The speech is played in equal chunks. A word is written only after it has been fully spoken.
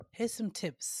here's some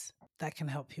tips that can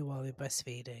help you while you're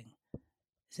breastfeeding.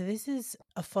 So, this is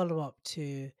a follow up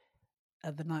to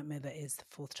the nightmare that is the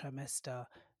fourth trimester.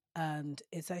 And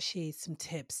it's actually some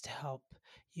tips to help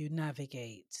you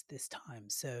navigate this time.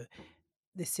 So,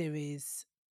 this series,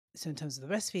 so in terms of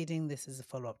the breastfeeding, this is a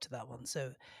follow up to that one.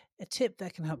 So, a tip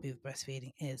that can help you with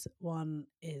breastfeeding is one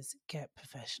is get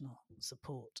professional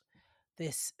support.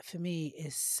 This for me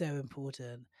is so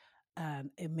important and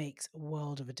it makes a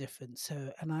world of a difference.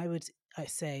 So, and I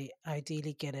say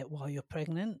ideally get it while you're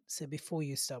pregnant. So before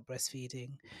you start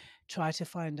breastfeeding, try to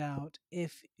find out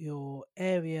if your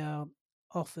area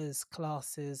offers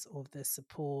classes or the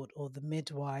support or the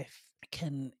midwife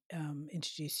can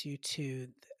introduce you to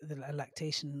the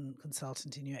lactation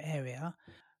consultant in your area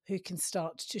who can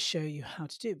start to show you how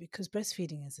to do it, because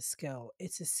breastfeeding is a skill.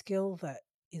 It's a skill that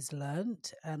is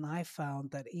learnt, and I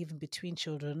found that even between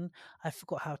children I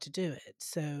forgot how to do it.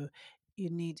 So it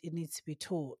needs to be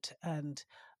taught. And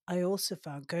I also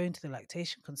found going to the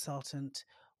lactation consultant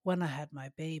when I had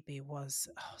my baby was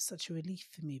such a relief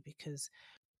for me, because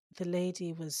the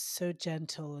lady was so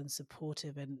gentle and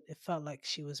supportive, and it felt like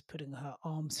she was putting her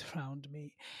arms around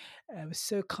me. It was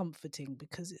so comforting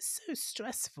because it's so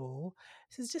stressful.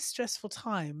 It's just stressful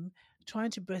time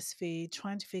trying to breastfeed,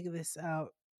 trying to figure this out.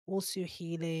 Also, you're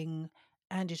healing,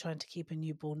 and you're trying to keep a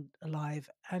newborn alive,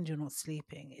 and you're not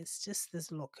sleeping. It's just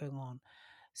there's a lot going on.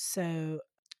 So,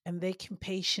 and they can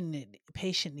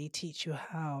patiently teach you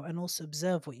how, and also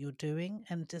observe what you're doing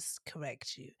and just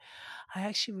correct you. I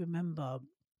actually remember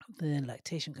the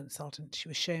lactation consultant, she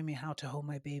was showing me how to hold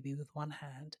my baby with one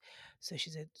hand. So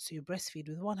she said, so you breastfeed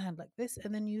with one hand like this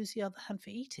and then use the other hand for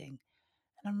eating.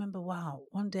 And I remember, wow,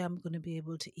 one day I'm going to be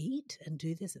able to eat and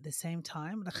do this at the same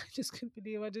time. Like I just couldn't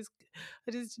believe, I just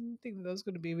didn't think that was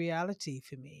going to be reality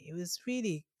for me. It's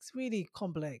really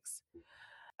complex.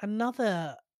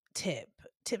 Another tip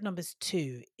number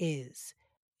two is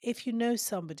if you know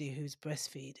somebody who's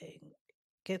breastfeeding,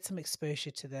 get some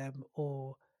exposure to them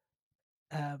or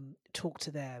talk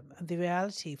to them. And the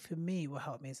reality for me, what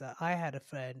helped me is that I had a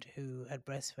friend who had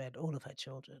breastfed all of her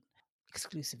children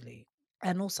exclusively.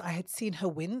 And also, I had seen her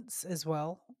wince as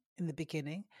well in the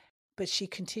beginning, but she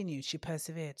continued, she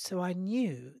persevered. So I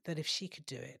knew that if she could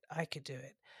do it, I could do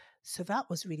it. So that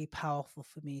was really powerful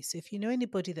for me. So if you know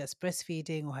anybody that's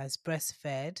breastfeeding or has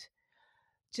breastfed,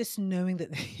 just knowing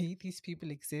that these people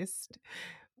exist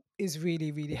is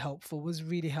really, really helpful, was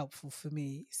really helpful for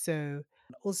me. So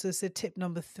also, so tip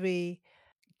number three,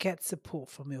 get support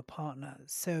from your partner.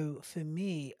 So for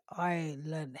me, I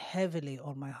learned heavily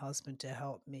on my husband to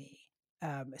help me,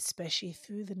 especially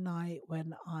through the night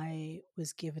when I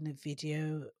was given a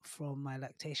video from my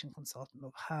lactation consultant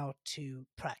of how to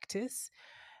practice.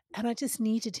 And I just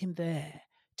needed him there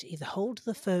to either hold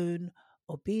the phone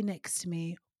or be next to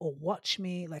me or watch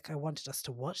me. Like I wanted us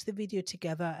to watch the video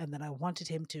together, and then I wanted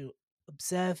him to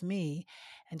observe me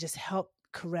and just help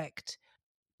correct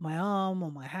my arm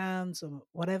or my hands or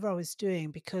whatever I was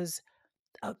doing, because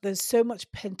there's so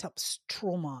much pent up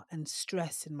trauma and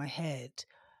stress in my head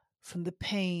from the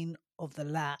pain of the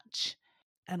latch,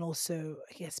 and also,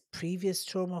 I guess, previous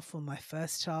trauma from my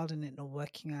first child and it not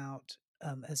working out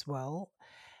as well,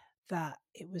 that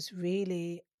it was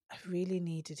really, I really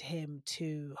needed him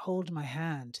to hold my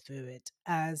hand through it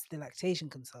as the lactation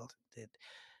consultant did.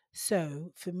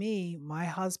 So for me, my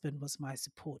husband was my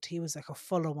support. He was like a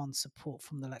follow on support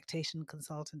from the lactation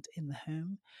consultant in the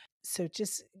home. So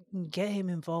just get him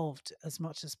involved as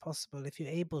much as possible if you're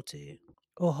able to,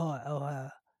 or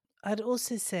her. I'd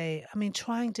also say, I mean,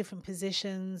 trying different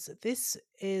positions. This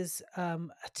is a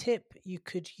tip you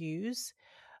could use.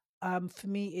 For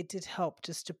me, it did help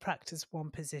just to practice one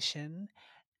position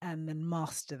and then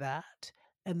master that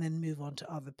and then move on to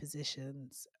other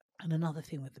positions. And another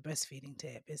thing with the breastfeeding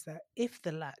tip is that if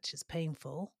the latch is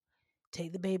painful,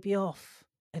 take the baby off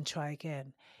and try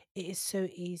again. It is so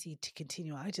easy to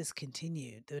continue. I just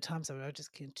continued. There were times where I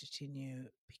just continue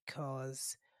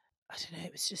because I don't know,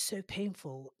 it was just so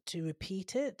painful to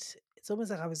repeat it. It's almost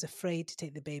like I was afraid to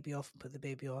take the baby off and put the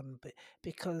baby on, but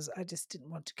because I just didn't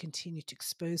want to continue to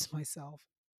expose myself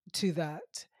to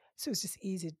that. So it was just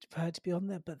easy for her to be on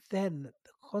there. But then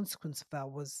the consequence of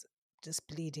that was just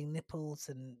bleeding nipples,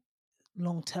 and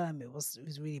long term it was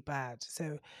really bad.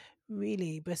 So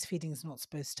really breastfeeding is not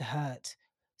supposed to hurt.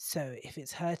 So if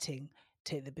it's hurting,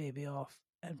 take the baby off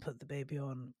and put the baby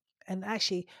on. And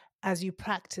actually, as you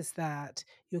practice that,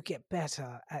 you'll get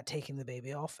better at taking the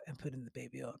baby off and putting the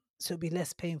baby on. So it'll be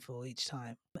less painful each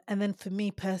time. And then for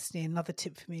me personally, another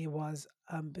tip for me was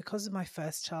because of my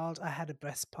first child, I had a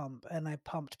breast pump and I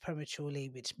pumped prematurely,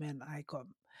 which meant I got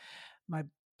my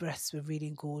breasts were really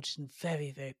engorged and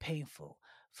very, very painful.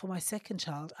 For my second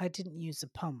child, I didn't use a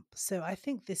pump. So I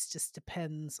think this just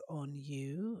depends on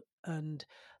you. And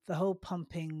the whole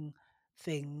pumping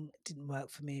thing didn't work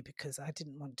for me because I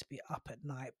didn't want to be up at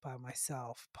night by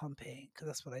myself pumping, because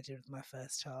that's what I did with my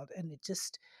first child. And it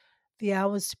just, the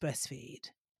hours to breastfeed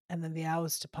and then the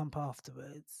hours to pump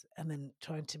afterwards, and then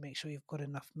trying to make sure you've got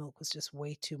enough milk was just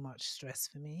way too much stress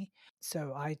for me.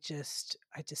 So I just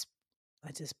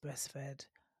breastfed.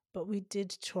 But we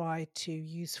did try to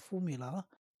use formula.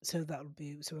 So that would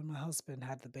be, so when my husband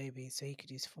had the baby, so he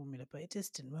could use formula, but it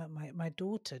just didn't work. My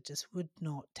daughter just would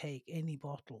not take any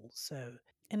bottles. So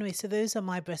anyway, so those are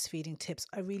my breastfeeding tips.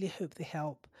 I really hope they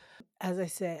help. As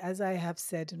I have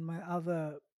said in my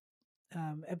other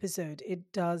episode,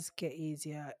 it does get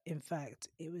easier. In fact,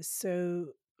 it was so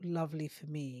lovely for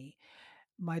me.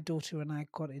 My daughter and I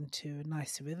got into a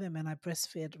nice rhythm, and I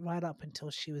breastfed right up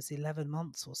until she was 11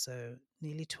 months or so,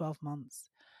 nearly 12 months.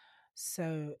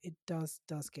 So it does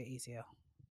get easier.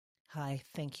 Hi,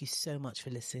 thank you so much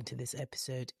for listening to this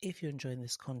episode. If you're enjoying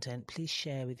this content, please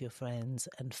share with your friends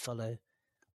and follow.